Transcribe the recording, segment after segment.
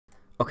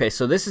Okay,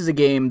 so this is a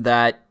game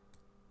that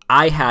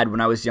I had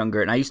when I was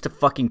younger, and I used to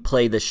fucking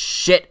play the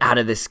shit out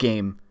of this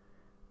game.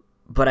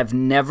 But I've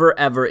never,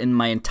 ever in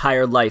my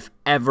entire life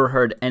ever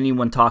heard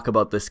anyone talk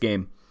about this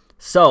game.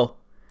 So,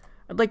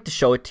 I'd like to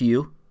show it to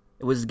you.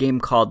 It was a game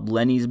called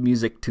Lenny's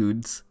Music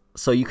Toons.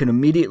 So you can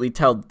immediately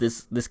tell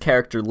this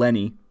character,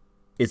 Lenny,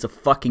 is a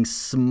fucking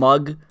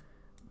smug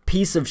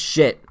piece of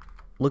shit.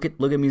 Look at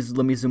me,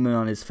 let me zoom in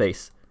on his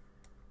face.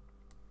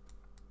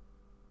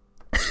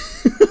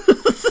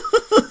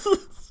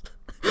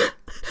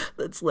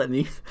 That's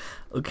Lenny.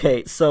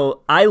 Okay,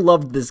 so I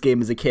loved this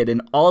game as a kid,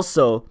 and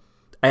also,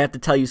 I have to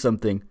tell you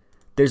something.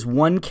 There's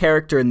one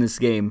character in this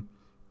game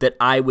that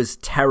I was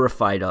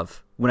terrified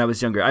of when I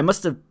was younger. I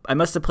must have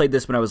played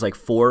this when I was like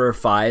 4 or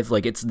 5.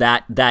 Like, it's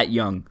that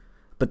young.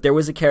 But there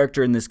was a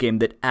character in this game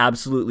that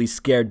absolutely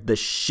scared the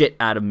shit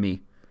out of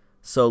me.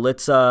 So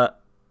let's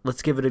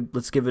give it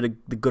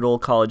the good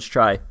old college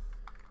try.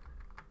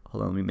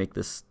 Hold on, let me make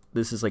this.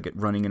 This is like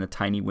running in a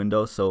tiny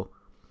window. So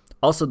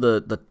also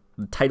the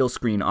title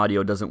screen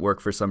audio doesn't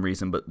work for some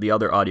reason, but the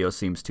other audio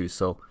seems to.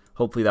 So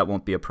hopefully that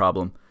won't be a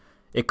problem.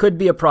 It could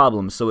be a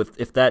problem. So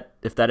if that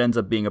ends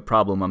up being a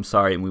problem, I'm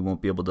sorry, and we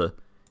won't be able to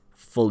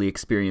fully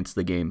experience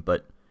the game.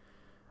 But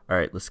all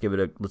right, let's give it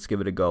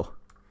a go.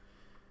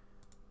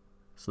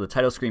 So the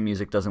title screen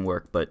music doesn't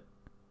work, but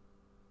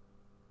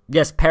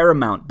yes,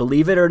 Paramount.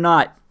 Believe it or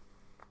not,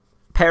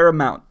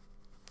 Paramount.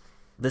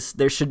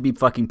 There should be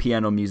fucking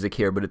piano music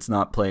here, but it's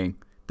not playing.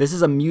 This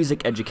is a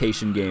music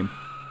education game.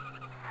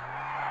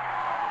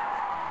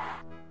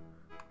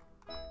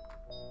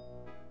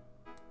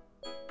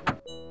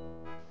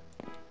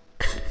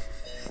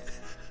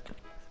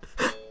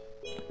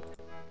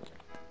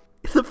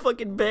 The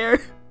fucking bear.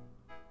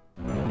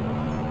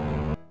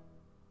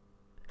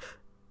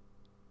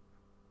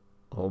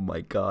 Oh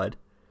my god.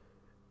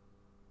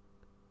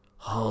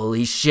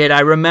 Holy shit,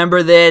 I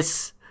remember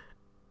this.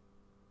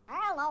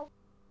 Hello.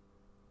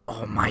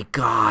 Oh my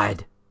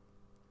god.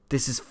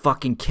 This is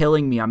fucking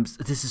killing me.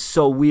 This is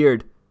so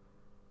weird.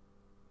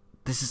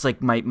 This is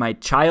like my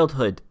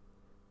childhood.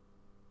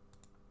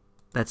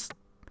 That's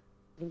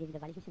Never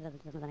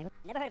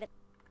heard of it.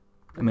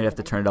 I may have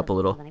to turn it up a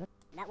little.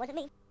 That wasn't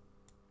me.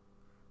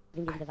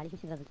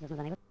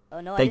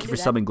 Oh, no, Thank you for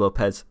subbing,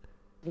 Glopez.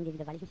 Never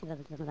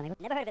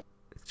heard of it.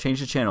 Change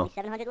the channel. Only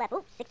 700 left.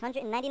 Ooh,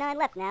 699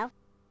 left now.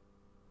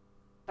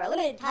 For a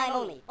limited time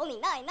only. Only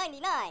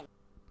 $9.99.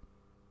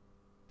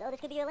 So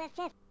this could be your last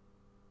chance.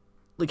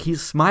 Look, he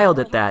smiled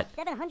at that.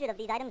 700 of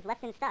these items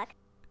left in stock.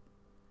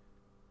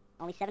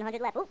 Only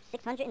 700 left. Ooh,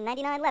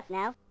 699 left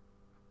now.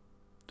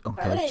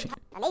 Okay.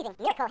 Amazing.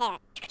 Miracle hair.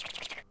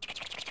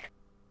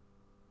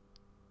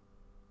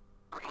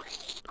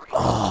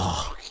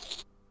 Oh.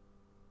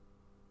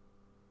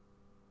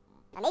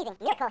 Amazing.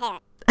 Miracle hair.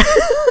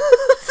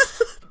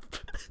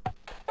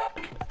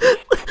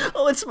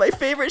 Oh, it's my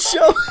favorite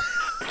show.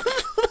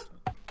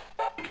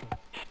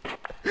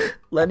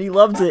 Lenny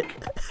loves it.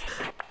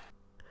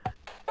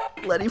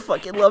 Lenny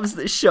fucking loves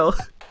this show.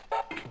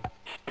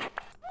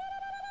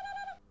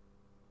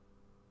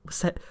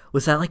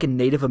 Was that like a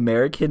Native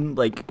American,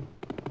 like...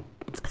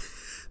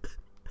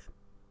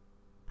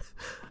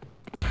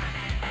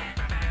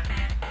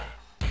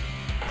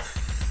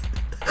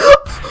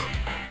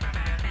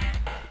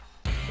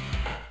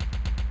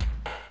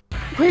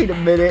 Wait a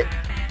minute.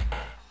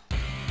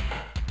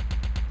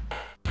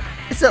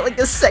 Is that like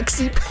a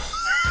sexy... is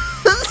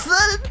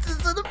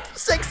that a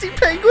sexy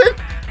penguin?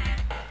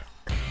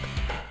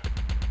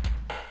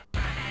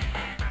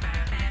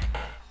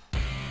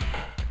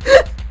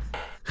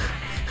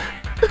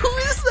 Who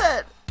is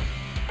that?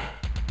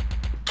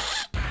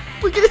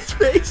 Look at his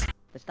face.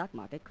 The stock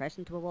market crashed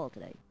into a wall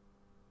today.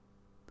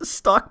 The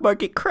stock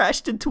market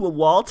crashed into a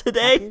wall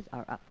today? Prices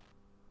are up.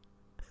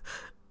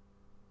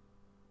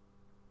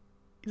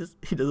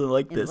 He doesn't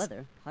like In this.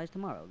 weather, highs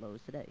tomorrow,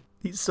 lows today.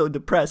 He's so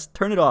depressed.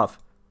 Turn it off.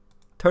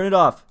 Turn it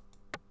off.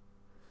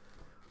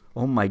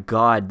 Oh my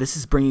god, this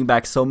is bringing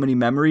back so many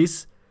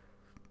memories.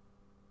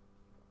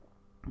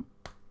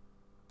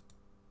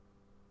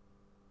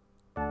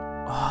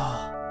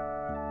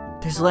 Oh,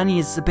 there's Lenny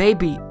as the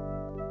baby.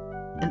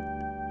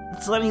 And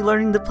it's Lenny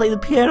learning to play the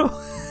piano.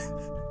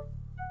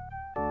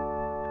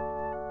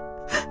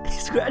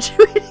 He's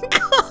graduating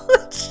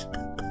college.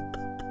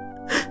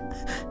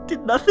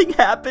 Did nothing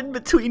happen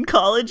between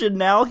college and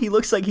now? He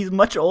looks like he's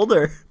much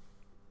older.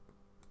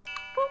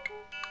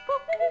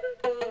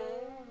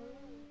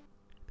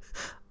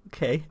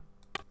 Okay.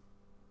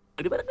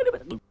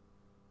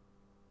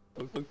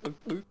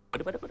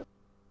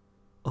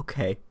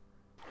 Okay.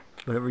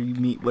 Whatever you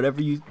mean,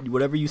 whatever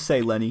you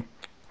say, Lenny.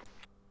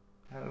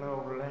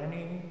 Hello,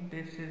 Lenny.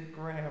 This is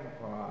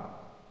Grandpa.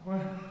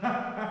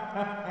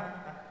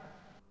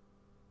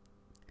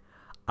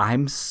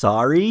 I'm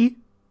sorry?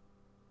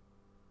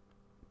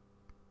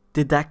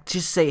 Did that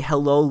just say,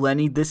 hello,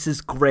 Lenny, this is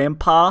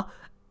Grandpa?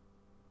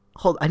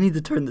 Hold, I need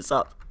to turn this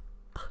up.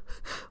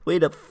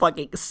 Wait a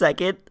fucking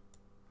second.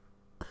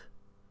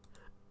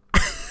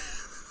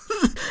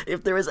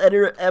 If there was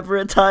ever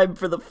a time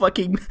for the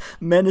fucking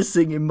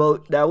menacing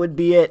emote, that would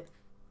be it.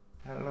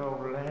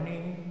 Hello,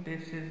 Lenny.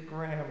 This is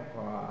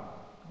Grandpa.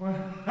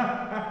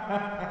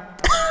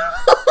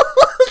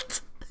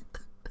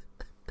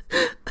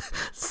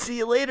 See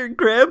you later,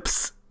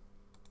 Gramps.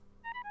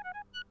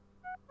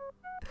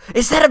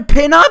 Is that a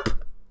pinup?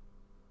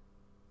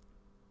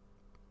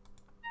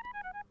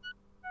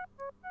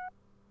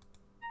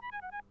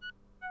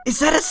 Is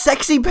that a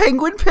sexy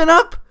penguin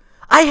pinup?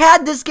 I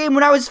had this game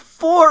when I was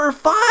 4 or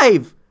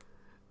 5.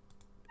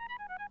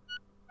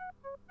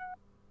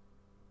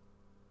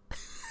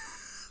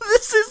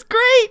 This is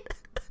great.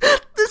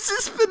 This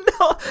is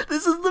phenomenal.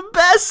 This is the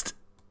best.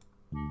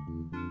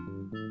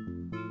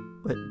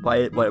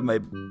 Why am I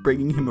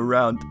bringing him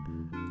around?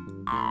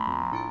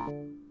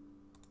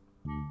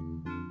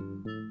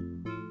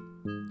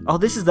 Oh,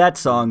 this is that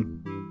song.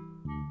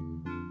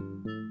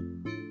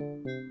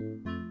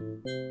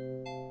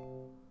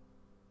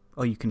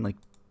 Oh, you can, like,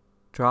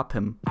 drop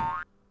him.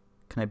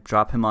 Can I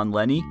drop him on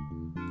Lenny?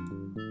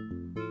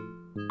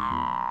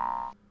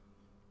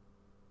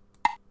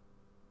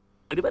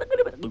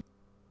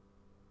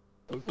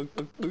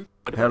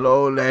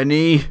 Hello,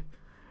 Lenny.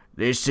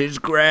 This is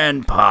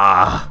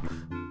Grandpa.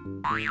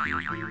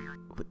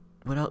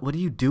 What do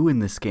you do in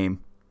this game?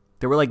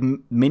 There were, like,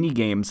 mini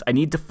games. I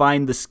need to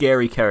find the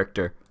scary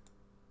character.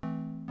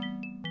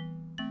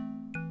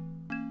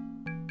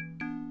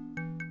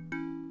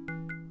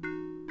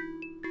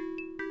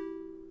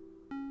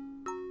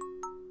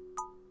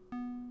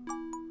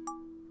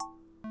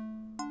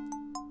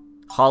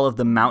 Hall of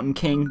the Mountain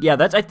King. Yeah,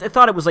 that's. I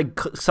thought it was like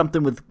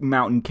something with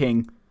Mountain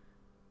King.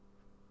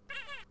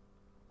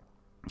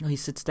 Oh, he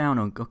sits down.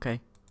 Oh,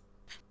 okay.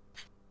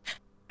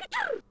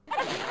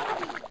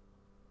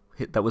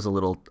 That was a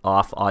little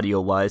off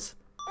audio-wise.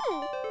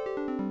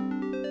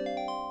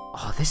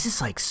 Oh, this is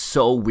like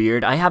so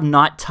weird. I have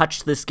not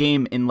touched this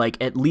game in like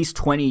at least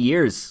 20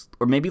 years,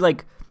 or maybe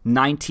like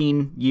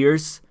 19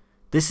 years.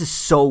 This is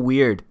so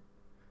weird.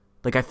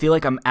 Like I feel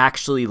like I'm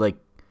actually like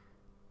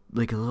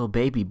a little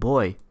baby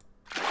boy.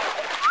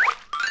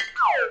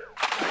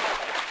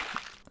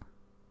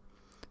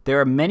 There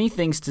are many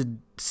things to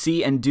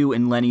see and do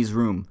in Lenny's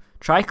room.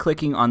 Try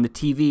clicking on the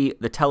TV,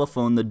 the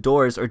telephone, the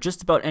doors, or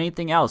just about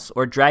anything else,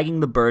 or dragging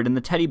the bird and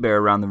the teddy bear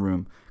around the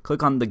room.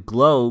 Click on the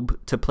globe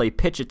to play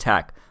pitch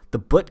attack, the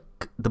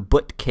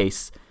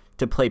bookcase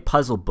to play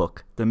puzzle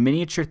book, the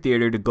miniature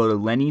theater to go to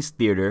Lenny's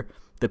theater,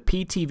 the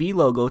PTV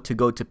logo to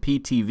go to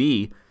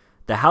PTV,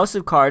 the house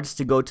of cards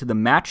to go to the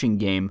matching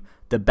game,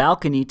 the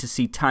balcony to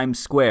see Times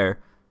Square.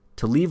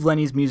 To leave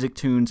Lenny's music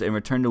tunes and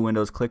return to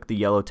Windows, click the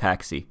yellow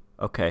taxi.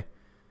 Okay.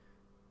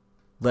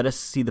 Let us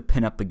see the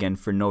pinup again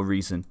for no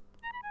reason.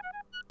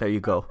 There you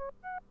go.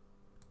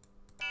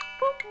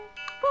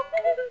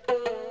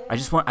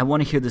 I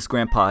want to hear this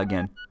Grandpa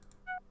again.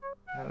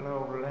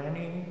 Hello,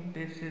 Lenny.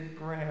 This is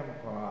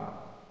Grandpa.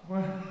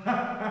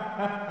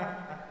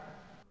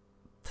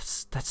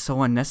 That's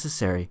so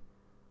unnecessary.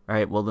 All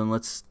right, well then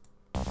let's.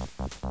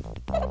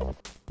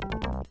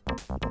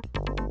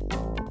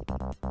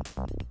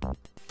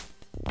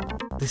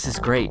 This is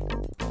great.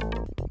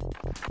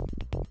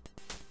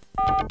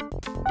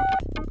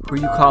 Who are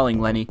you calling,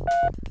 Lenny?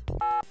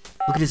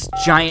 Look at his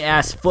giant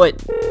ass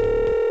foot.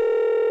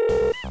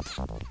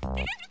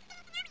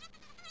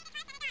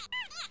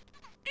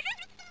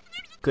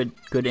 Good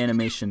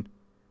animation.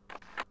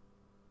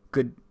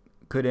 Good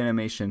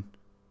animation.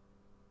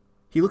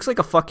 He looks like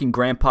a fucking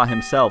grandpa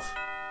himself.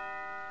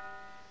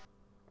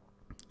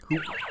 Who?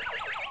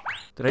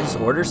 Did I just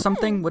order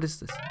something? What is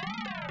this?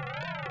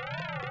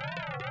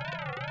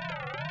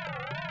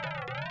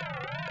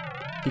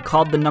 He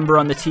called the number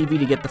on the TV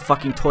to get the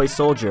fucking toy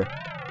soldier.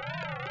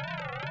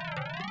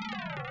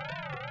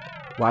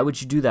 Why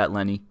would you do that,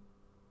 Lenny?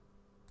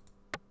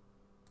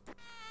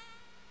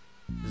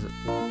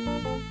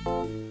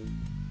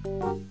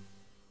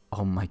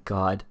 Oh my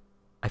god.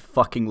 I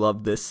fucking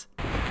love this.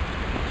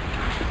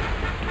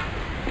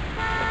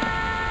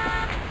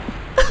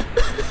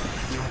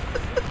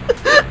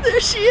 There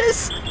she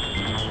is!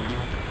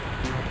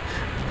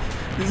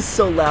 This is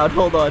so loud,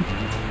 hold on.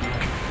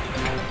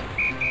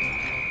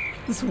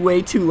 This is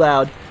way too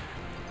loud.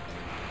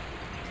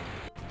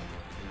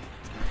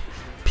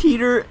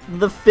 Peter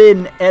the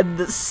Finn and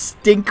the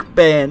Stink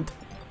Band.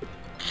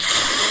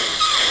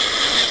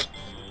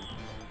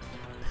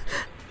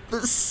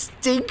 The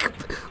Stink...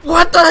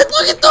 What the...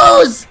 Look at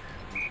those!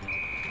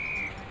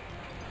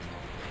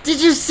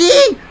 Did you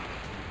see?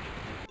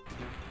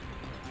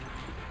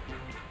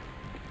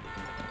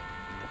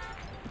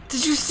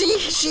 Did you see?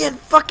 She had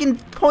fucking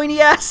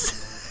pointy ass...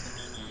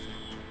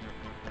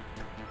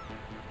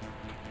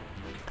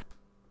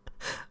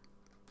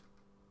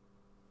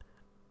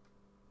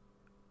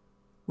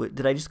 Wait,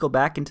 did I just go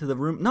back into the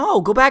room? No,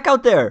 go back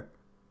out there.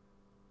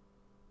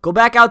 Go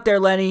back out there,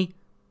 Lenny.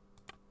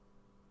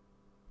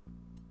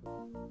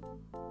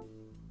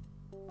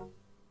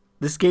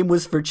 This game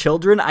was for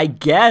children, I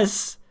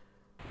guess.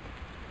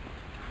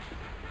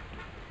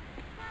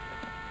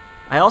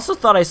 I also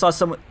thought I saw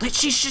someone...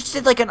 She just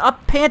did like an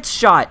up pants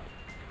shot.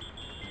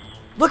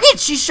 Look at,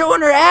 she's showing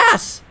her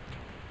ass.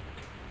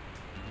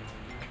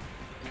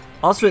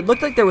 Also, it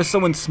looked like there was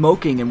someone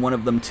smoking in one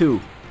of them, too.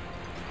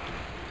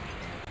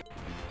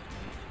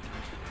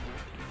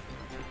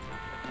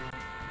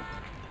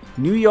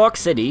 New York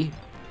City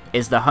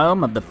is the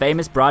home of the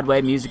famous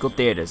Broadway musical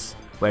theaters,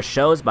 where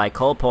shows by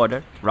Cole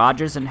Porter,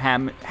 Rodgers and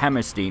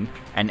Hammerstein,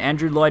 and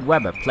Andrew Lloyd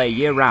Webber play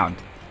year-round.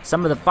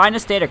 Some of the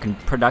finest theater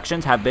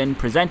productions have been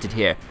presented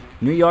here.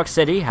 New York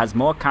City has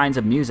more kinds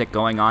of music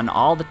going on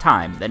all the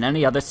time than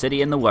any other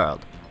city in the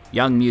world.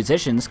 Young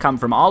musicians come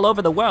from all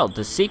over the world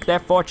to seek their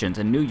fortunes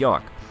in New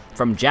York.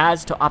 From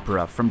jazz to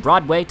opera, from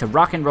Broadway to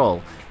rock and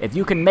roll. If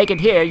you can make it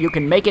here, you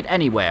can make it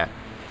anywhere.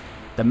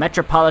 The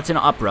Metropolitan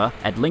Opera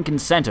at Lincoln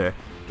Center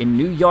in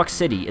New York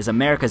City is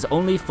America's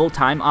only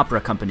full-time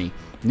opera company.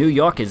 New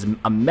York is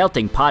a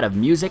melting pot of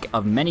music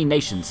of many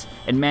nations.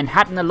 In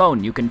Manhattan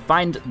alone, you can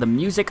find the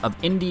music of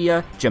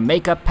India,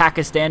 Jamaica,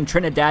 Pakistan,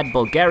 Trinidad,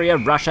 Bulgaria,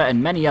 Russia,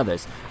 and many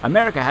others.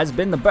 America has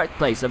been the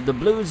birthplace of the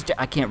blues.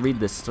 I can't read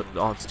this.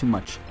 Oh, it's too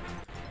much.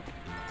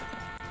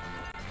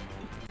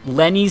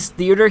 Lenny's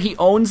Theater? He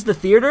owns the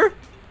theater?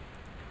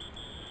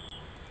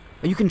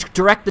 You can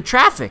direct the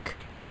traffic.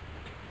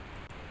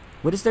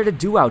 What is there to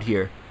do out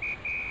here?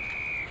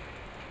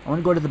 I want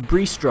to go to the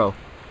bistro.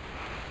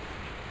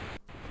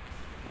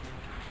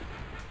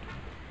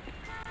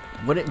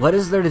 What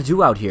is there to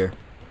do out here?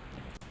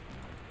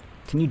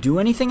 Can you do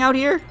anything out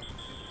here?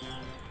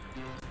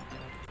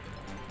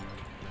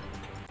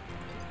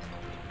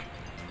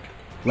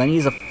 Lenny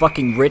is a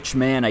fucking rich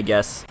man, I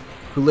guess,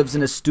 who lives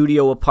in a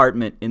studio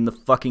apartment in the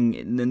fucking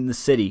in the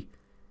city.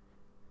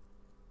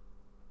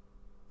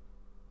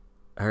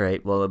 All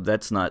right, well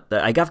that's not.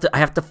 I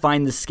have to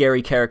find this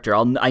scary character.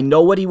 I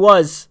know what he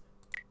was.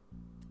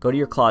 Go to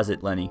your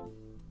closet, Lenny.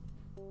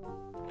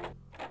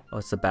 Oh,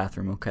 it's the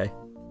bathroom. Okay.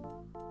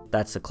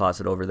 That's the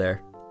closet over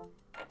there.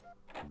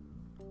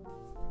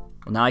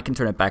 Well, now I can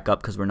turn it back up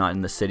because we're not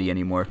in the city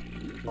anymore.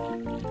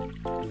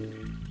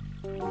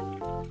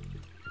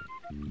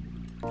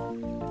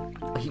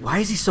 Why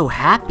is he so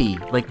happy?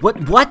 Like,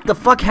 what the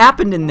fuck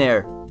happened in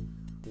there?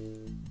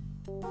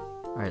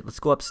 Alright,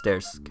 let's go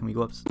upstairs. Can we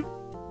go upstairs?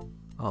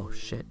 Oh,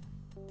 shit.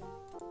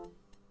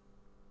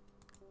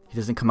 He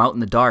doesn't come out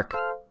in the dark.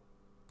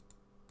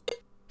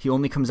 He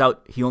only comes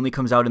out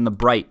in the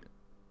bright.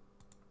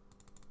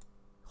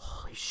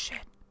 Holy shit.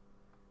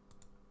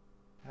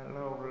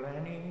 Hello,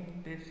 Lenny.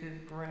 This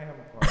is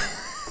Grandpa.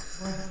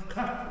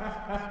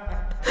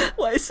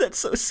 Why is that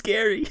so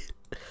scary?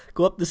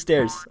 Go up the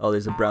stairs. Oh,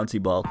 there's a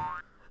bouncy ball.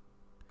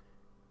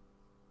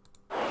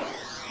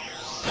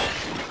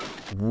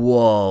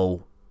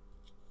 Whoa.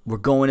 We're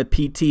going to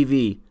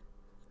PTV.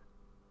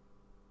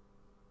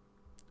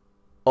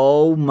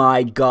 Oh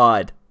my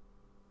god.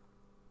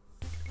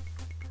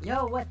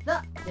 Yo, what's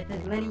up? This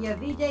is Lenny, your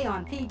VJ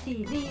on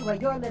PTV, where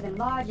you're living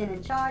large and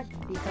in charge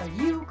because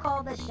you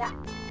call the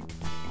shots.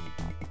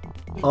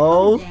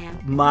 Oh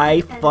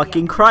my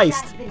fucking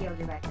Christ. Video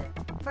director.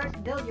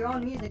 First, build your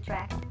own music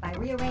track by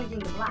rearranging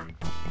the blocks.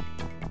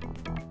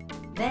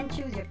 Then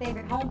choose your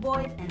favorite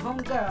homeboys and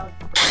homegirls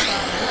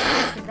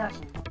for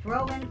production.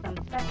 Throw in some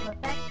special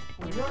effects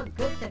and you're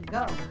good to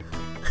go.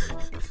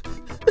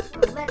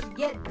 So let's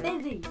get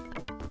busy.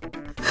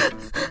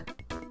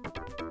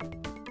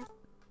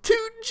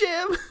 Toon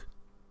Jam.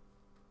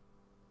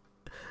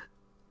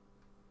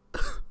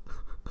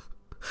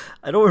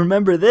 I don't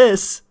remember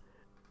this.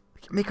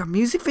 We can make our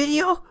music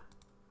video?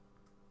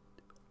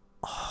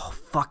 Oh,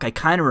 fuck. I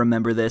kind of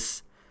remember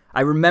this.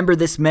 I remember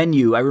this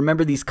menu. I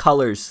remember these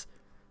colors.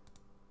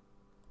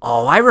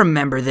 Oh, I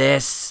remember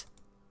this.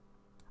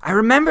 I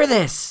remember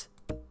this.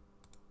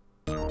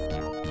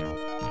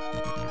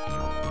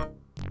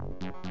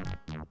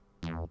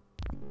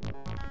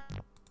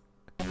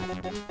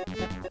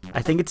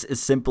 I think it's as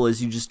simple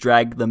as you just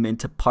drag them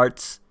into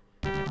parts.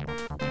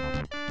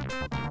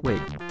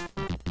 Wait.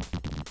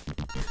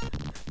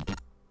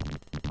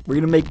 We're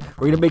gonna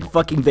make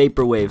fucking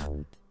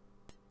vaporwave.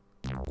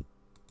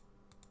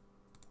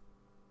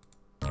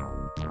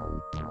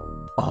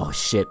 Oh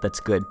shit, that's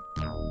good.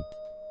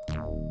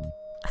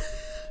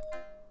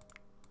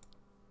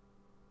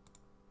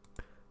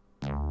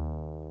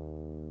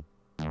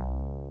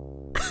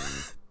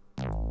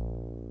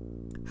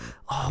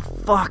 Oh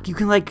fuck, you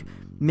can like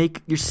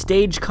make your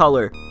stage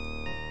color.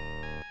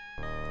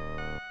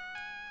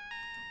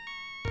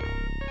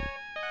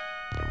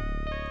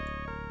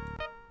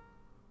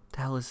 What the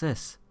hell is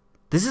this?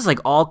 This is like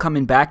all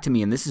coming back to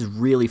me, and this is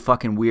really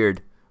fucking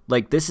weird.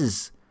 Like this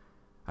is,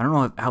 I don't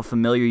know how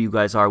familiar you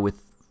guys are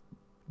with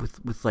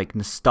like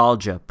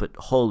nostalgia, but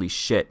holy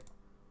shit.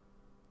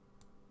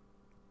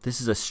 This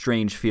is a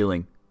strange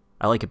feeling.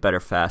 I like it better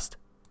fast.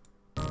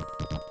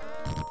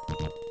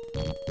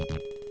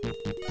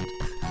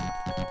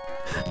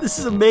 This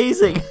is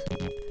amazing.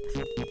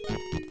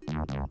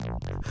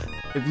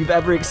 If you've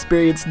ever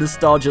experienced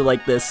nostalgia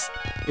like this,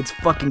 it's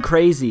fucking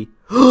crazy.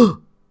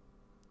 Oh,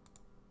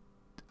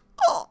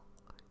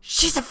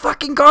 she's a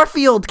fucking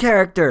Garfield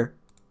character.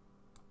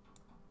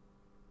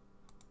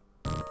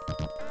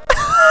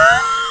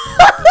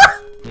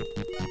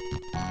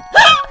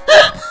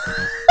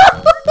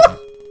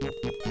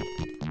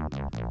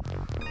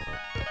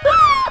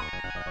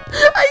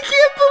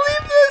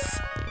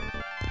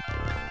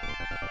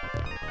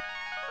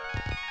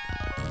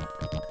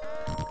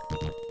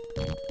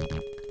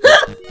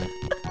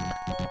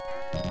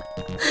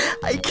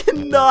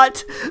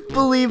 cannot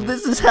believe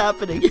this is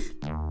happening.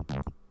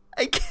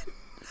 I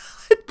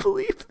cannot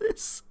believe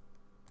this.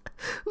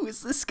 Who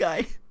is this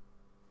guy?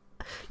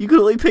 You can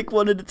only pick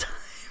one at a time.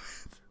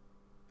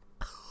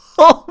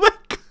 Oh my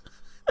god.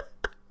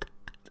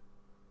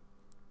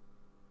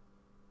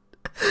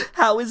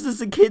 How is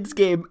this a kid's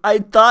game? I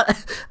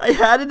thought I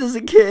had it as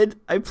a kid.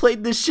 I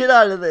played the shit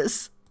out of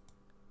this.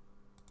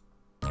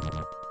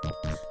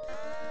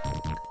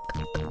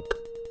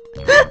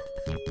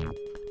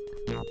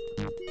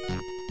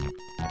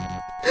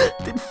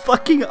 Did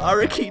fucking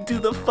Araki do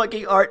the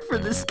fucking art for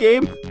this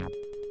game?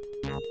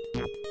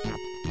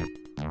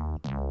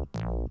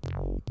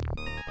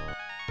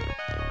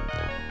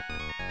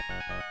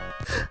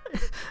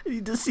 I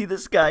need to see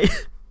this guy.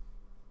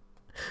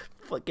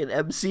 Fucking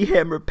MC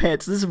Hammer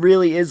Pants. This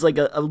really is like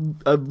a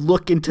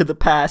look into the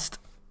past.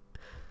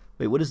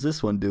 Wait, what does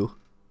this one do?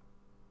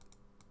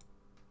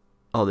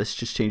 Oh, this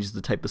just changes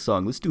the type of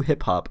song. Let's do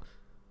hip hop.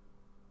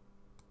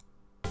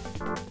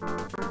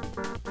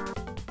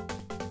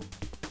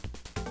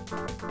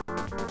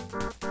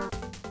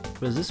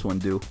 What does this one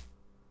do?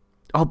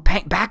 Oh,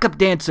 backup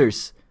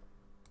dancers!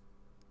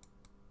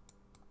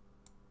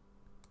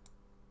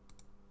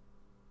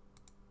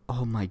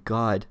 Oh my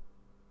god.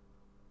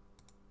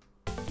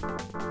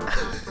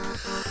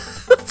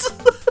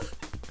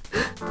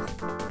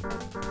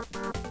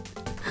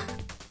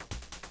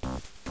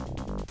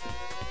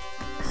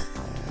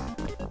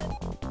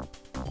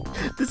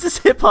 This is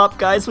hip hop,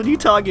 guys. What are you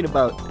talking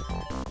about?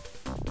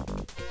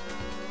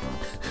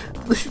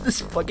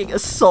 This fucking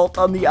assault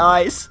on the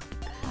eyes.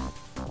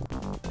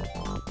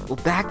 Well,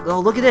 oh,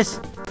 look at this.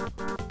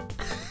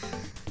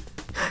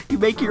 You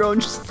make your own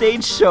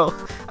stage show.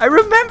 I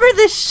remember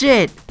this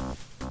shit.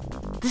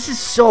 This is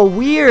so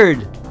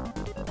weird.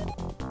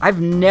 I've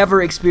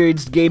never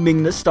experienced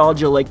gaming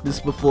nostalgia like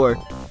this before,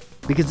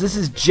 because this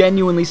is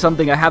genuinely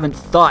something I haven't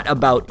thought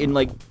about in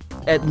like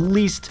at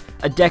least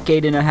a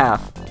decade and a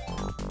half.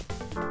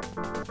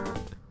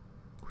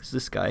 Who's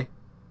this guy?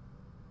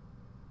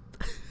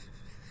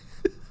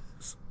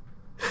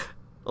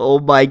 Oh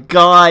my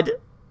god.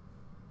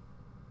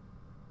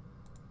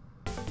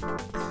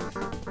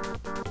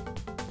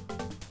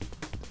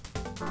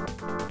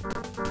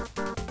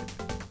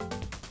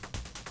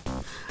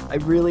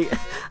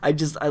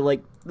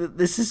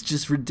 This is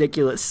just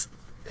ridiculous.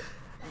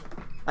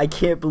 I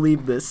can't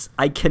believe this.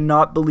 I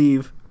cannot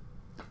believe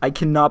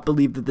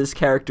that this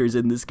character is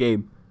in this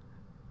game.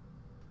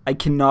 I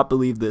cannot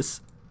believe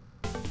this.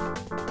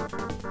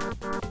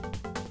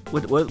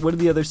 What do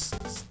the other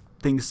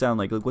things sound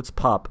like? Like, what's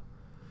pop?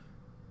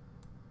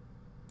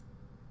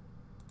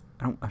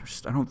 I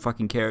don't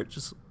fucking care.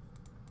 Just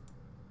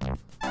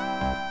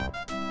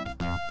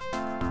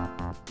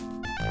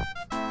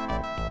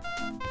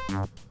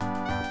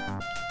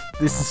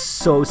this is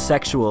so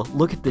sexual.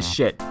 Look at this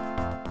shit.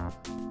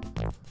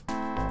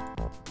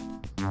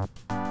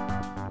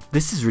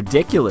 This is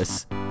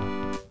ridiculous.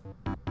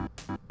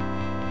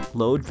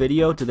 Load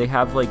video? Do they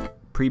have like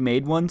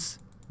pre-made ones?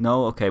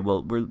 No? Okay,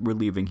 well we're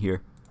leaving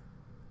here.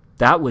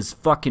 That was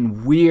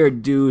fucking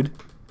weird, dude.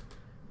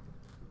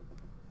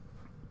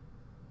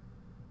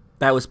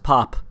 That was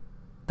pop.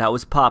 That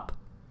was pop.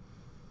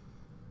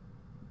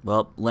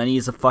 Well, Lenny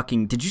is a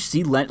fucking... Did you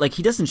see Lenny? Like,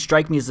 he doesn't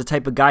strike me as the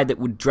type of guy that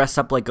would dress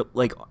up like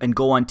and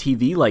go on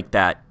TV like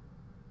that.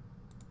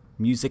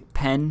 Music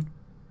pen.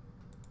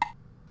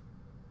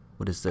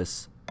 What is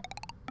this?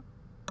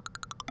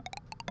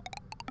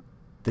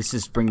 This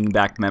is bringing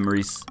back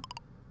memories.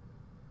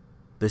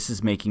 This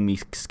is making me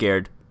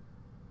scared.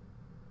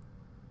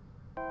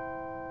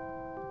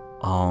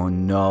 Oh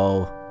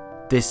no.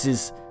 This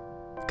is...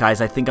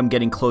 Guys, I think I'm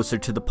getting closer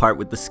to the part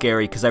with the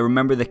scary, because I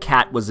remember the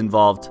cat was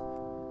involved.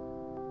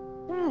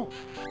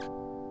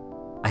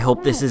 I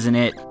hope this isn't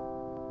it.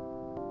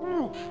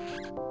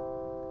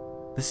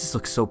 This just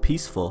looks so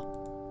peaceful.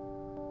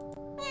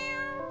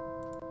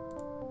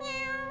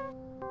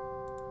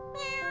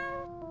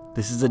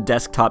 This is a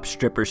desktop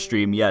stripper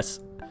stream, yes.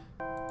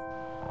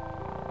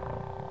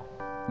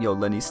 Yo,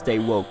 Lenny, stay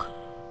woke.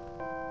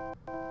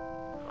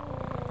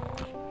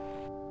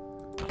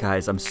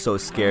 Guys, I'm so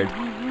scared.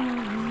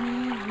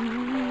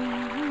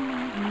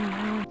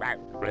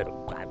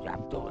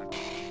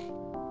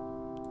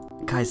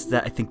 Guys,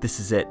 I think this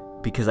is it,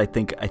 because I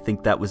think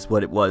that was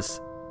what it was.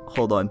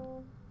 Hold on.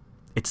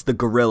 It's the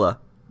gorilla.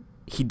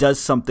 He does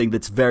something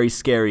that's very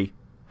scary.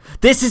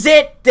 This is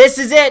it! This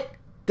is it!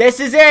 This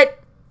is it!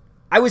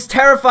 I was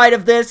terrified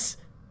of this.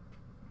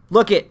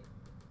 Look it.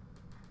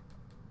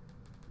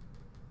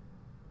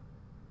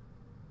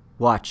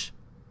 Watch.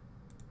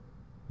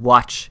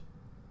 Watch.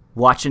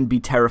 Watch and be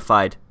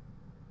terrified.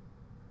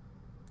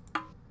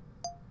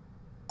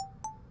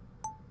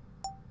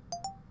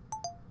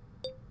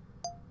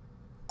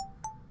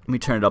 Let me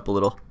turn it up a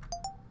little.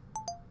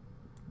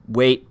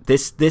 Wait,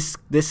 this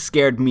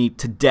scared me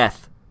to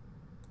death.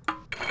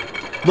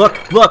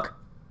 Look, look.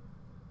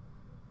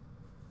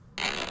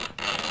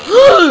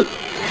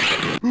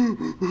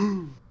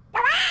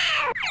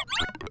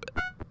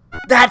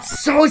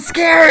 That's so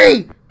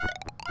scary.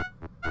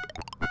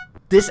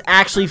 This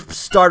actually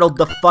startled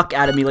the fuck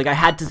out of me. Like,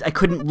 I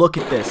couldn't look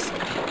at this.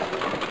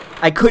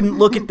 I couldn't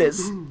look at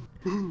this.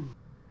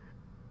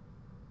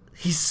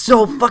 He's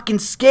so fucking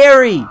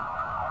scary.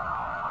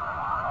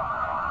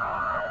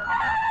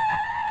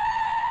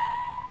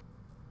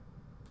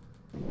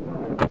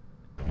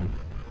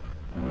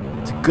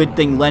 It's a good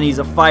thing Lenny's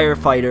a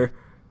firefighter.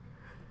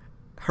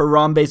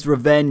 Harambe's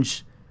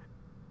revenge.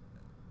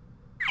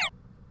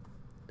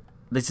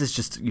 This is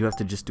just, you have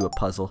to just do a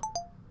puzzle.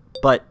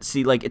 But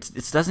see, like, it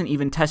doesn't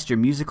even test your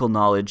musical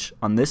knowledge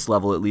on this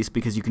level, at least,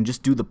 because you can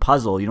just do the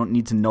puzzle. You don't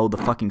need to know the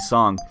fucking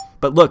song.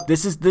 But look,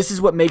 this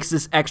is what makes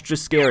this extra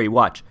scary.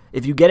 Watch.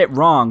 If you get it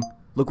wrong,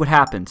 look what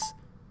happens.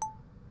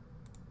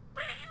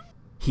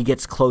 He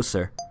gets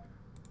closer.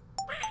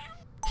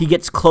 He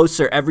gets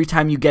closer every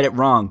time you get it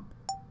wrong.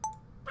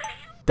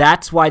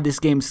 That's why this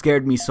game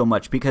scared me so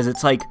much, because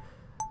it's like,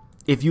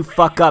 if you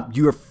fuck up,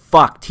 you're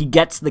fucked. He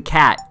gets the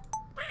cat.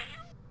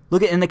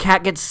 Look at, and the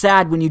cat gets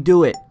sad when you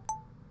do it.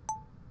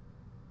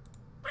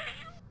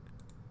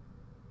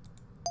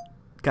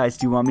 Guys,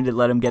 do you want me to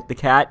let him get the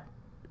cat?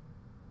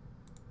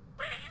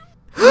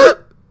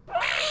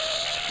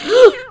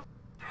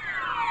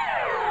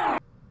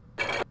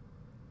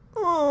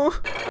 Oh.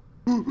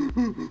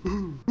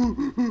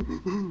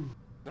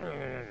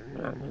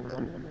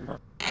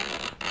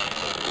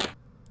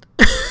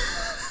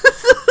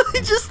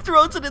 He just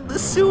throws it in the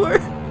sewer.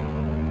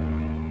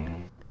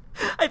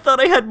 I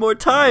thought I had more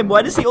time.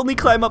 Why does he only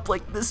climb up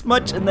like this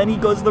much and then he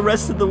goes the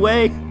rest of the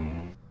way?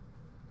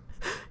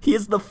 He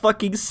has the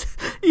fucking...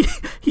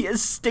 He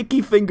has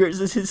sticky fingers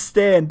as his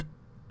stand.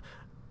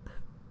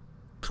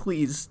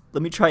 Please,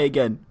 let me try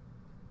again.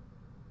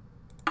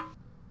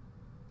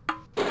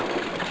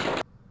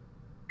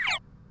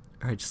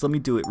 Alright, just let me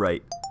do it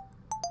right.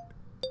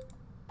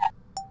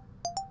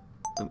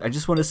 I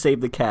just want to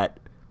save the cat.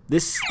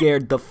 This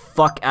scared the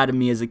fuck out of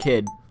me as a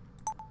kid.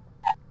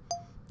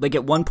 Like,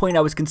 at one point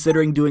I was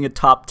considering doing a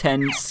top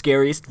 10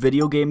 scariest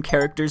video game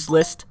characters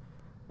list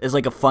as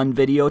like a fun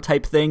video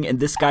type thing, and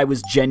this guy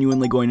was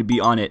genuinely going to be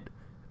on it.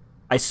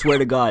 I swear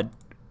to God.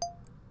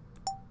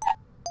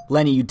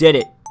 Lenny, you did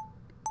it.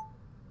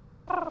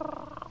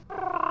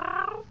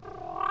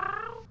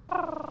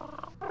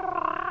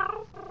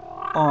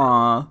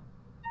 Aww.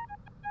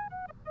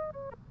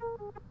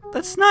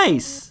 That's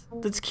nice.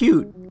 That's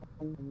cute.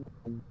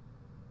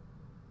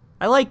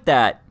 I like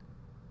that.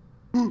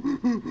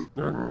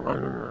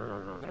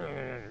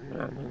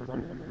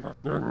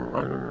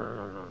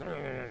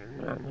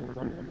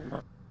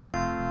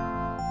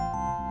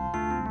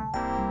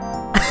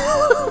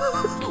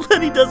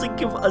 Lenny doesn't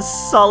give a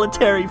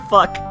solitary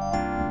fuck.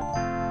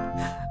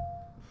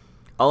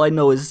 All I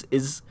know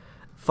is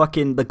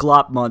fucking the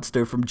Glop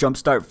monster from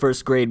Jumpstart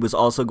First Grade was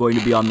also going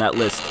to be on that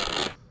list.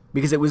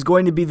 Because it was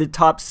going to be the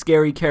top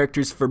scary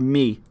characters for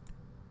me.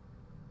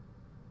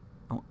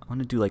 I want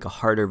to do like a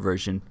harder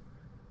version.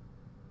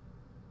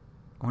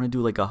 I want to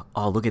do like a...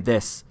 Oh, look at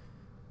this.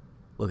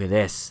 Look at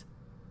this.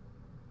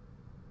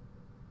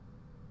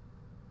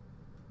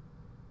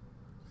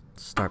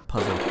 Start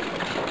puzzle.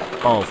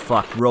 Oh,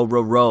 fuck. Row,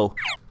 row, row.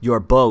 Your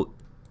boat.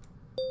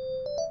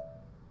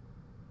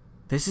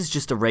 This is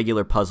just a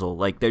regular puzzle.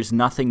 Like, there's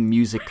nothing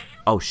music...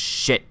 Oh,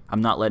 shit.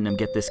 I'm not letting him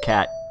get this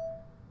cat.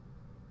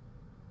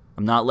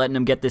 I'm not letting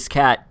him get this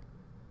cat.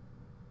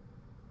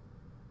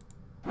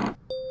 I'm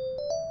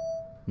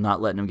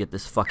not letting him get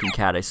this fucking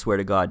cat, I swear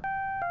to God.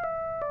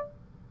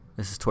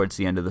 This is towards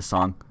the end of the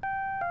song.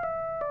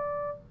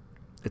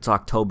 It's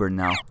October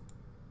now.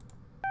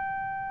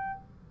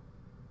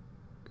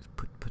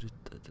 Put it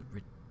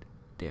right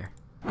there.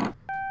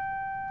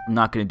 I'm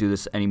not going to do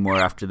this anymore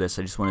after this.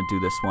 I just want to do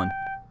this one.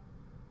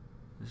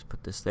 Just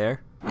put this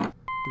there. Look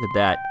at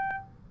that.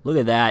 Look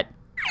at that.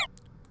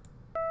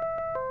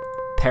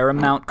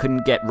 Paramount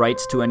couldn't get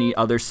rights to any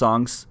other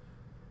songs.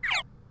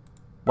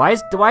 Why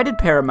did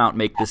Paramount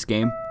make this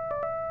game?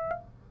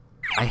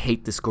 I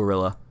hate this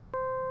gorilla.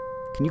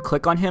 Can you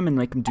click on him and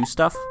make him do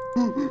stuff?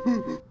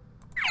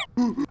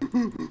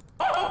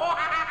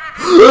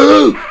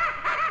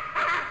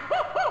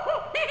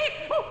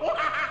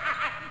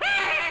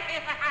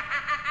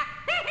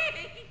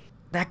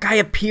 That guy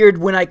appeared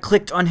when I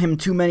clicked on him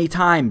too many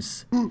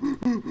times.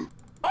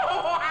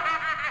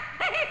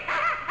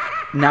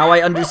 Now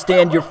I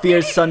understand your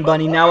fears, Sun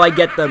Bunny. Now I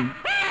get them.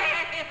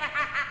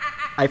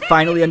 I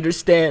finally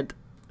understand.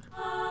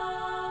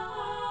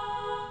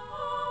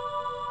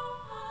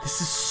 This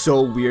is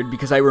so weird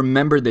because I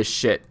remember this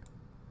shit.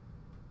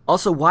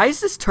 Also, why is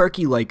this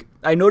turkey like...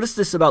 I noticed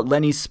this about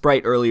Lenny's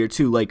sprite earlier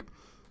too. Like,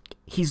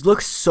 he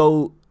looks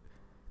so...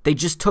 They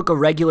just took a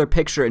regular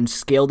picture and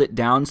scaled it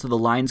down so the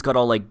lines got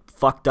all like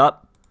fucked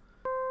up.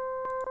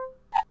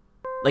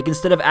 Like,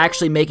 instead of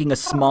actually making a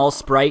small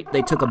sprite,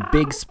 they took a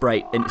big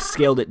sprite and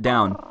scaled it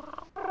down.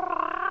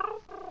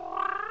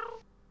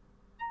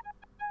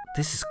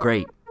 This is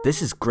great.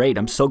 This is great.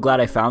 I'm so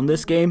glad I found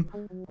this game.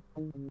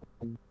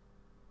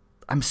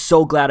 I'm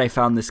so glad I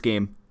found this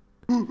game.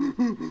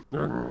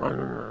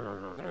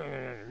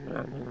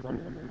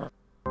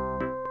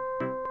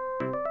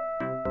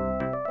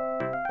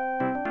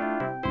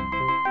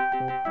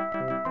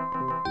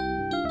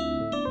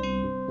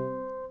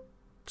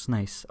 It's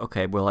nice.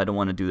 Okay, well, I don't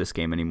want to do this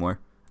game anymore.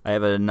 I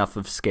have enough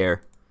of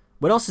scare.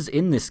 What else is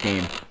in this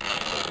game?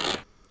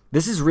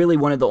 This is really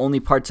one of the only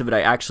parts of it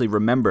I actually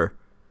remember.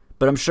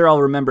 But I'm sure I'll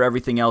remember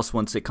everything else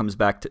once it comes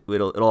back to...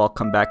 It'll all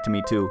come back to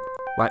me, too.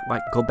 Why?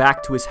 Go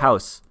back to his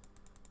house.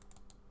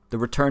 The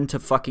return to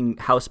fucking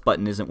house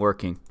button isn't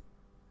working.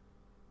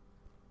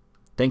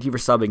 Thank you for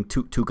subbing,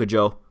 Tuka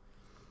Joe.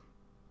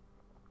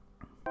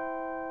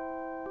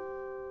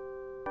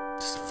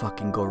 This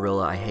fucking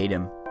gorilla, I hate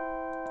him.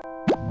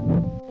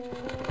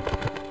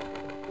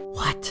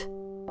 What?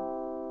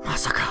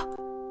 Masaka.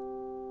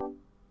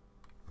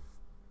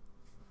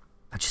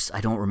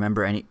 I don't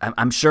remember any.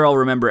 I'm sure I'll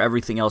remember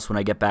everything else when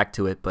I get back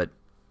to it, but...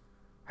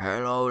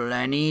 Hello,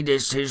 Lenny,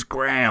 this is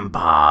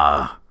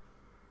Grandpa.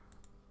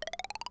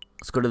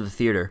 Let's go to the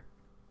theater.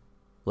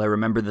 Will I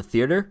remember the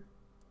theater?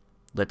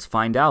 Let's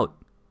find out.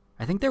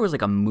 I think there was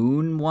like a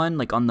moon one,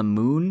 like on the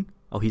moon.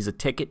 Oh, he is a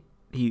ticket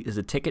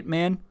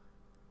man.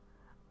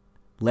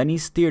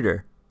 Lenny's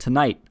Theater.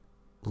 Tonight,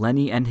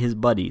 Lenny and his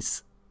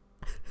buddies.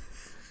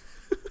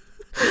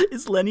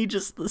 Is Lenny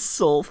just the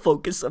sole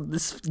focus of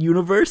this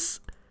universe?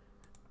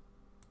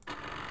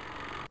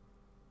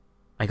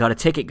 I got a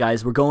ticket,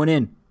 guys. We're going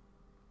in.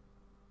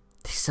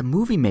 This is a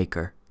movie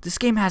maker. This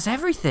game has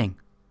everything.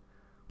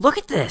 Look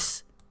at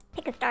this.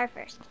 Pick a star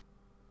first.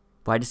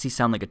 Why does he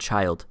sound like a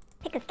child?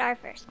 Pick a star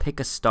first. Pick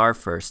a star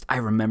first. I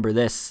remember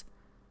this.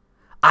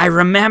 I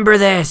remember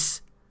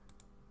this!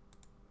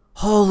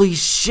 Holy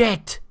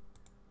shit!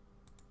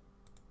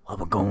 Well,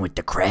 we're going with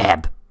the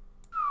crab.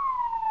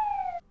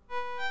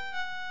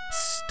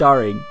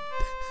 Starring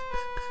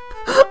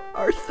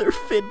Arthur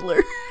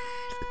Fiddler.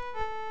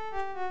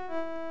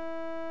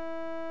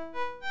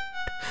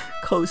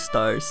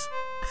 Co-stars.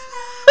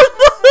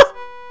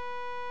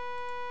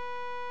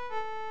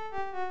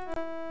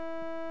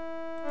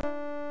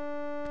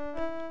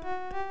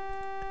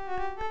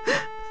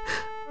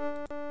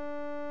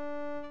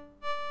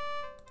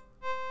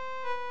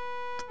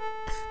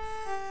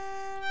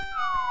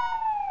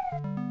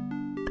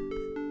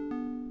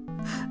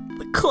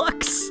 The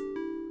clucks.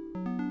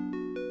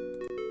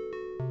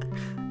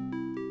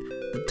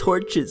 The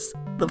torches.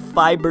 The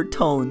fiber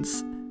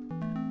tones.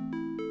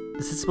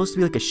 Is it supposed to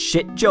be like a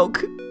shit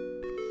joke?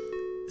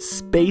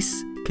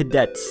 Space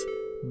cadets.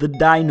 The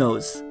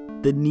dinos.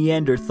 The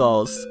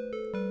Neanderthals.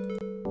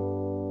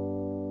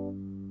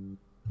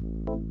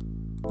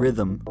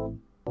 Rhythm.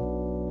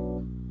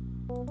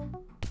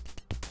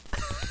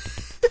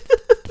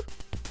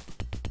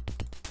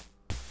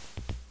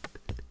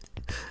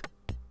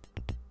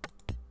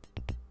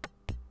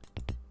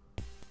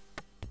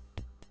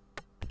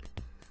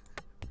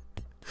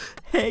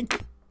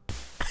 Hank.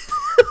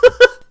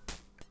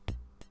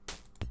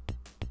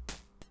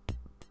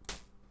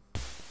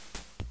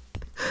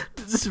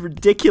 This is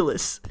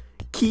ridiculous.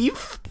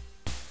 Keith?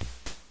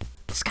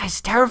 This guy's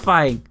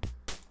terrifying.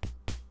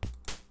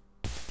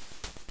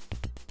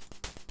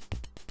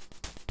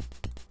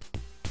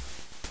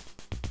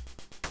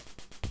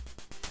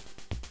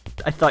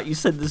 I thought you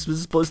said this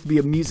was supposed to be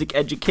a music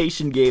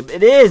education game.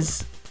 It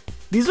is!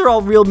 These are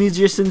all real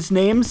musicians'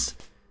 names.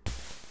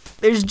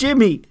 There's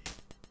Jimmy.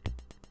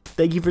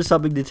 Thank you for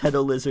subbing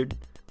Nintendo Lizard.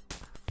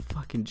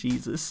 Fucking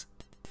Jesus.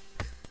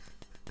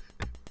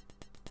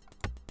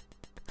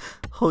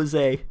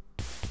 Jose.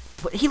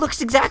 But he looks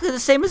exactly the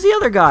same as the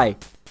other guy.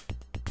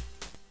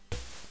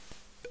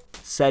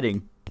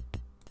 Setting.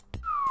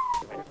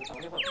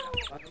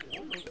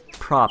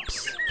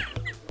 Props.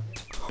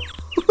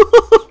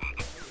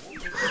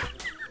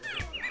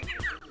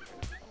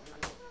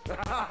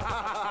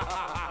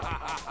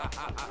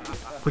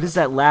 What is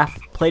that laugh?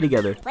 Play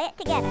together. Play it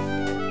together.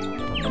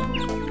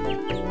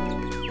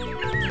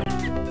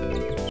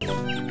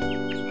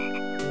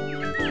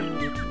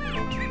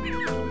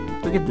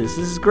 Look at this.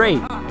 This is great.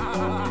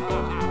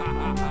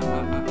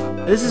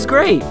 This is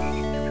great.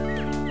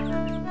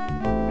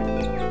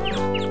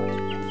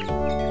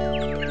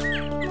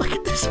 Look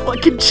at this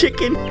fucking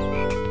chicken.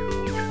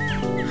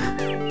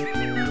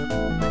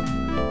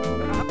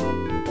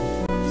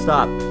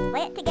 Stop.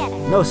 Play it together.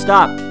 No,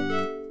 stop.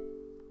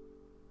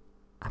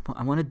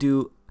 I want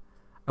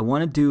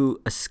to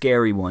do a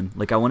scary one.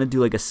 Like I want to do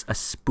like a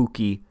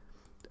spooky,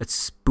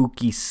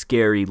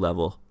 scary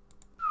level.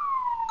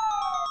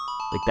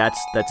 Like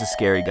that's a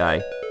scary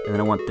guy. And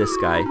then I want this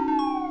guy.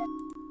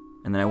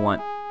 And then I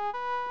want...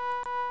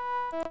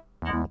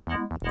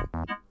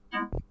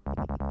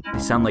 They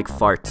sound like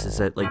farts. Is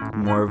that like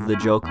more of the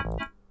joke? I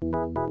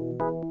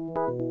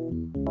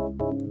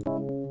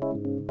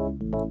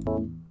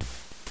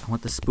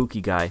want the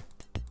spooky guy.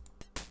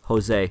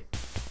 Jose.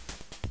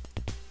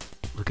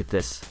 Look at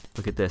this.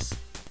 Look at this.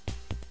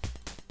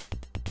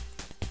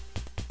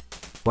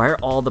 Why are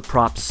all the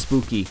props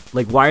spooky?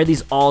 Like, why are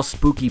these all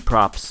spooky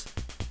props?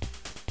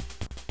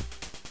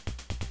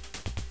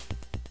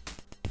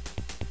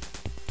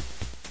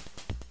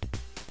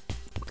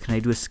 Can I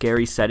do a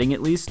scary setting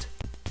at least?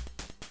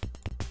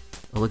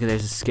 Oh, look at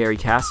there's a scary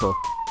castle.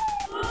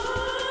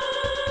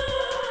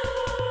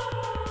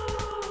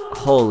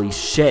 Holy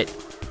shit.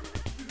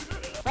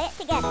 Play it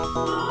together.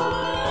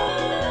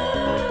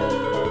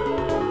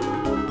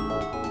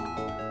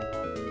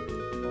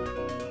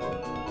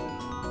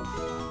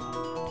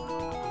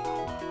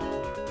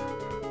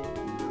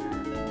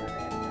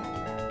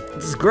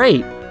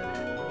 great.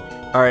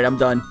 Alright, I'm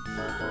done.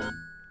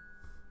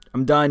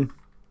 I'm done.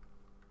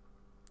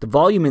 The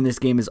volume in this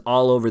game is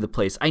all over the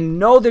place. I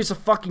know there's a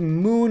fucking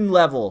moon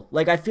level.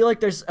 Like, I feel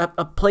like there's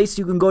a place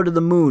you can go to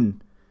the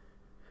moon.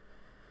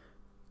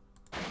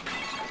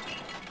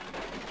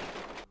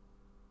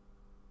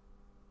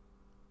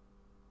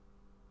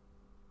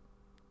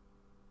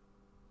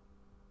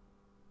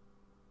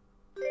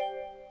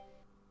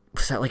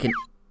 Was that like an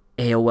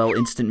AOL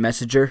instant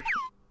messenger?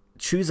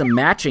 Choose a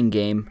matching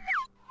game.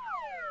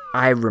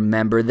 I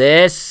remember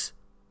this.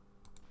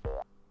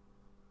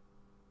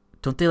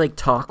 Don't they like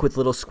talk with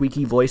little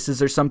squeaky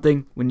voices or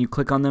something when you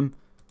click on them?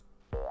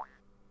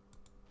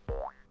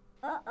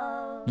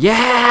 Uh-oh.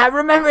 Yeah, I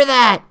remember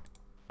that.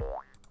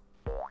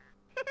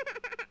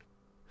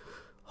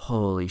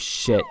 Holy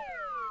shit.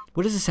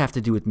 What does this have to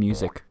do with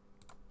music?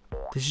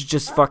 This is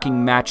just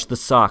fucking match the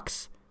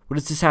socks. What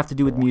does this have to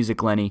do with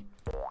music, Lenny?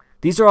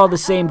 These are all the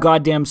same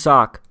goddamn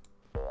sock.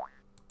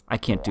 I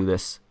can't do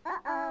this.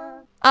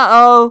 Uh-oh.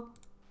 Uh-oh.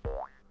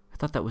 I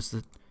thought that was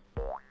the...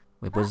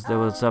 Wait, was that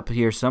was up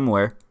here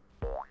somewhere?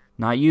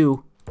 Not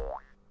you.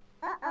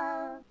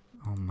 Uh-oh.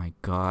 Oh my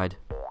god.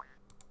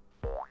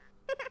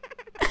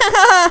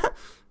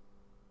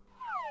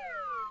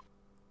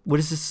 What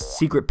is this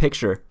secret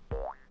picture?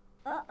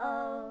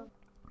 Uh-oh.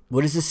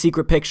 What is this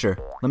secret picture?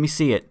 Let me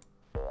see it.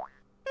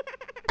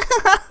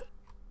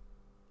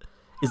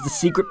 Is the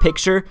secret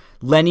picture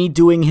Lenny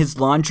doing his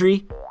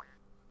laundry?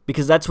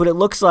 Because that's what it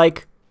looks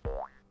like.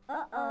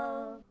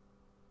 Uh-oh.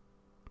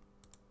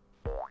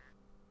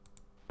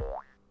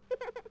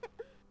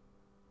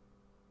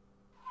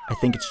 I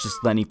think it's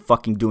just Lenny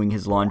fucking doing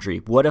his laundry.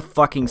 What a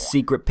fucking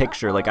secret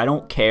picture. Like, I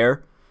don't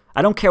care.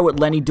 I don't care what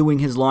Lenny doing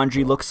his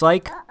laundry looks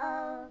like.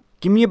 Uh-oh.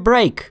 Give me a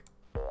break.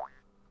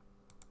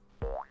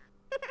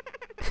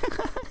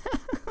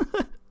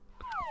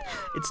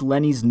 It's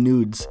Lenny's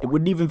nudes. It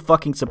wouldn't even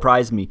fucking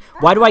surprise me.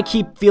 Why do I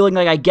keep feeling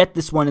like I get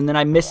this one and then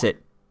I miss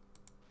it?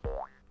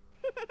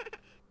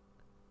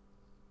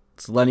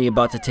 It's Lenny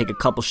about to take a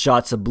couple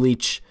shots of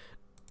bleach.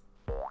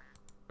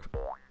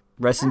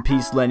 Rest in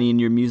peace, Lenny,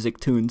 and your music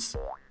tunes.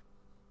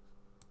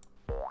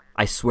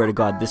 I swear to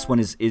God, this one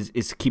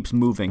is keeps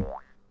moving.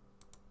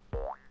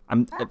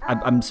 I'm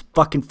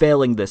fucking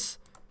failing this.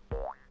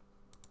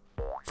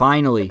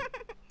 Finally.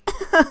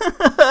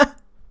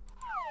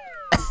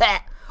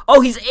 Oh,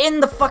 he's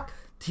in the fuck.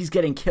 He's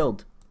getting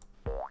killed.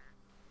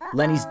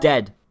 Lenny's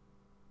dead.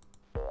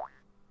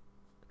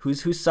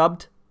 Who's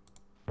subbed?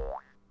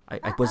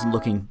 I wasn't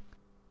looking.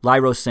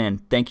 Lyro-san,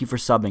 thank you for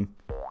subbing.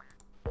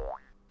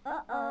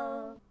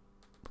 Uh-oh.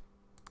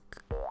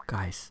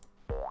 Guys,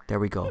 there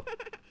we go.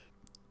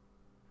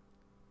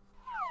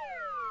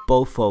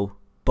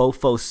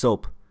 Bofo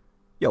soap.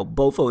 Yo,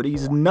 Bofo,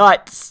 these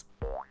nuts.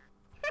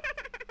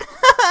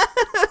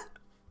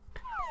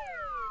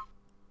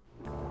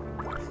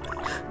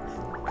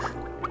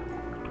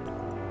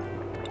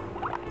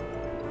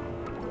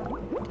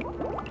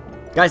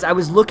 Guys, I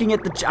was looking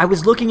at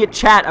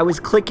chat. I was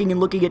clicking and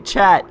looking at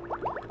chat.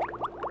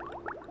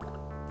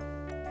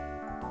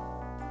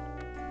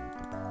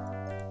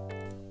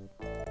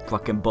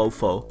 Fucking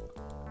Bofo.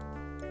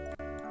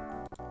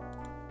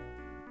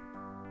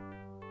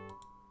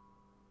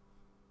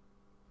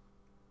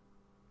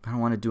 I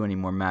don't want to do any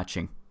more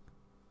matching.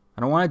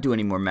 I don't want to do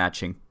any more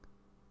matching.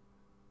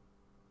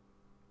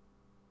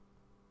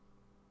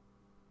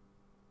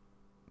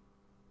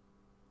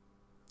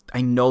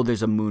 I know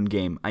there's a moon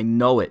game. I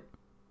know it.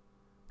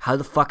 How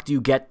the fuck do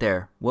you get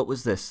there? What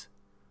was this?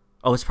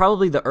 Oh, it's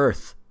probably the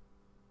Earth.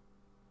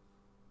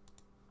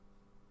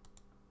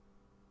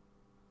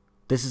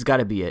 This has got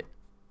to be it.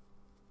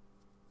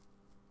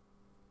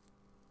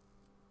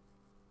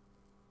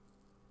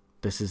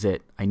 This is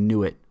it. I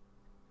knew it.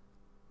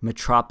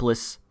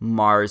 Metropolis,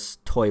 Mars,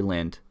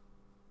 Toyland.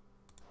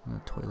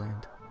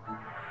 Toyland.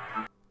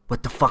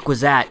 What the fuck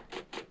was that?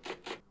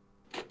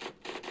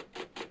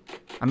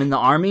 I'm in the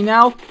army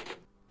now?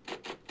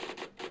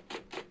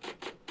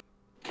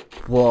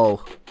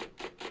 Whoa.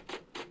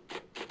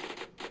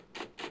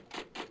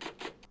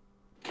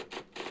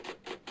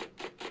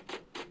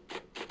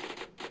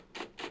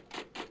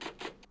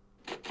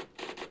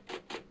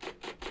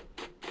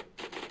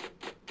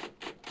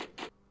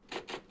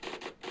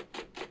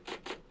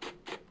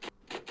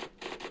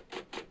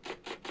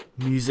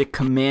 Music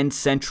Command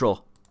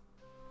Central.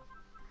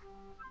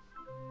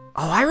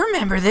 Oh, I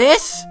remember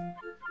this.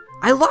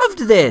 I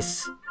loved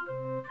this.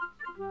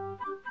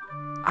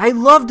 I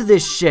loved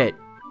this shit.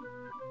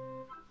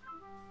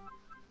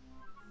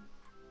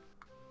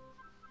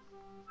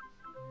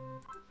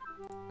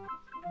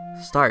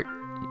 Start.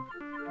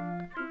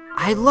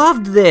 I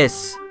loved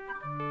this.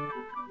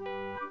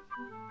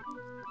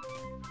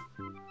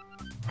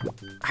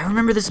 I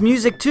remember this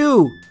music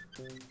too.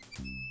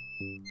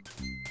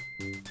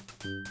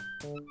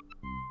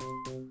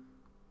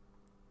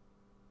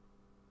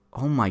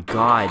 Oh my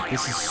god,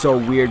 this is so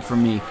weird for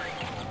me.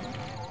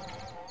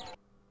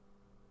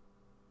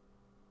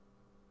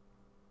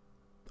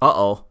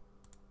 Uh-oh.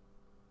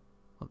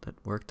 Well, that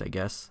worked, I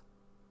guess.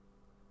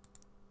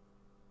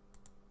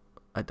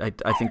 I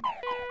think.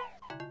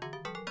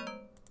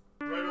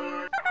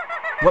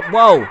 What?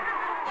 Whoa!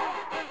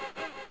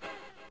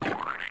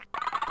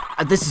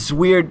 This is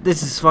weird.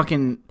 This is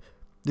fucking.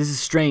 This is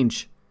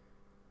strange.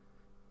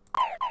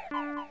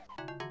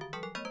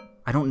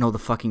 I don't know the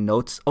fucking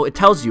notes. Oh, it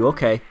tells you.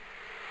 Okay.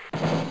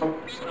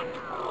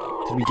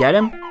 Did we get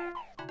him?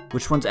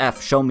 Which one's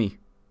F? Show me.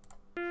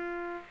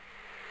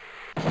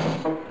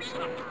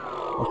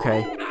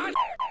 Okay.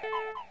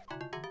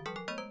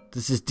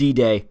 This is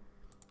D-Day.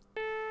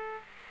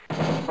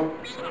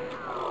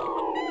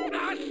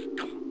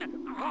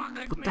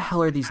 What the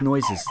hell are these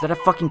noises? Is that a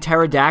fucking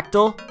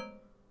pterodactyl?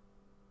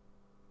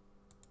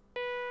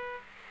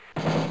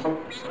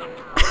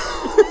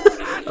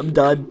 I'm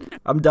done.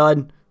 I'm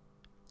done.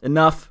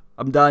 Enough.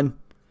 I'm done.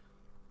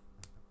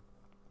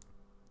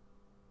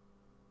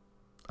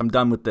 I'm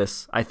done with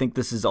this. I think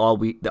this is all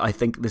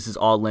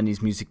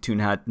Lenny's Music Tune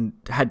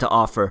had to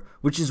offer,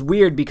 which is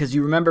weird because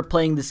you remember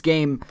playing this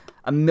game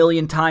a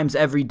million times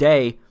every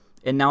day,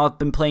 and now I've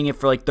been playing it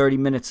for like 30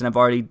 minutes and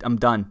I'm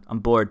done. I'm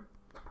bored.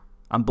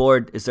 I'm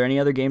bored. Is there any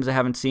other games I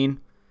haven't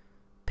seen?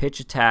 Pitch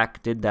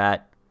Attack did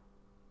that.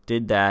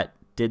 Did that.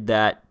 Did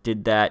that.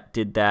 Did that.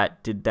 Did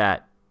that. Did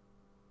that.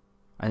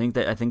 I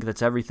think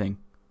that's everything.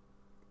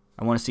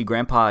 I want to see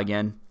Grandpa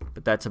again,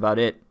 but that's about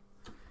it.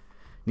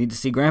 Need to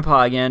see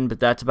Grandpa again, but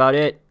that's about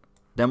it.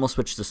 Then we'll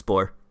switch to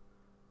Spore.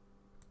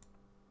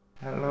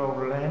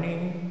 Hello,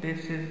 Lenny.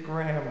 This is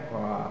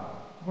Grandpa.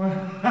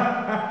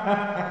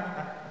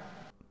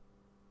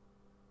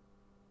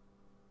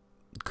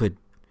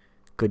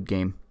 Good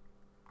game.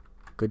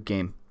 Good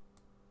game.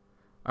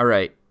 All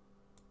right.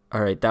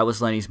 That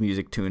was Lenny's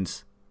Music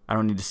Tunes. I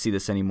don't need to see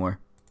this anymore.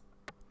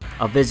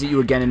 I'll visit you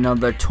again in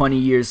another 20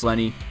 years,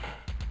 Lenny.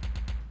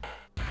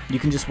 You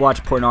can just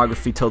watch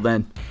pornography till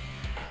then.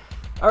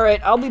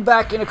 Alright, I'll be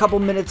back in a couple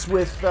minutes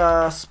with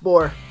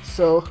Spore.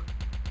 So,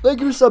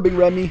 thank you for subbing,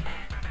 Remy.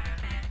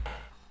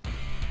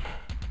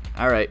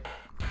 Alright.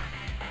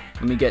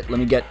 Let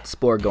me get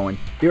Spore going.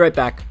 Be right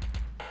back.